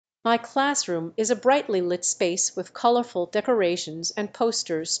My classroom is a brightly lit space with colorful decorations and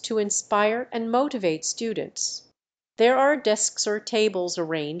posters to inspire and motivate students. There are desks or tables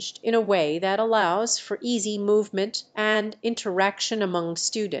arranged in a way that allows for easy movement and interaction among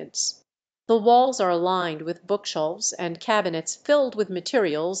students. The walls are lined with bookshelves and cabinets filled with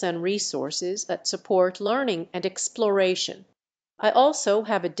materials and resources that support learning and exploration. I also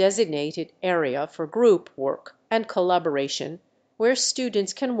have a designated area for group work and collaboration where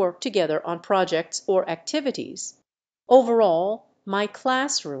students can work together on projects or activities. Overall, my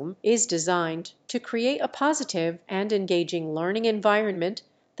classroom is designed to create a positive and engaging learning environment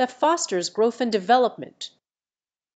that fosters growth and development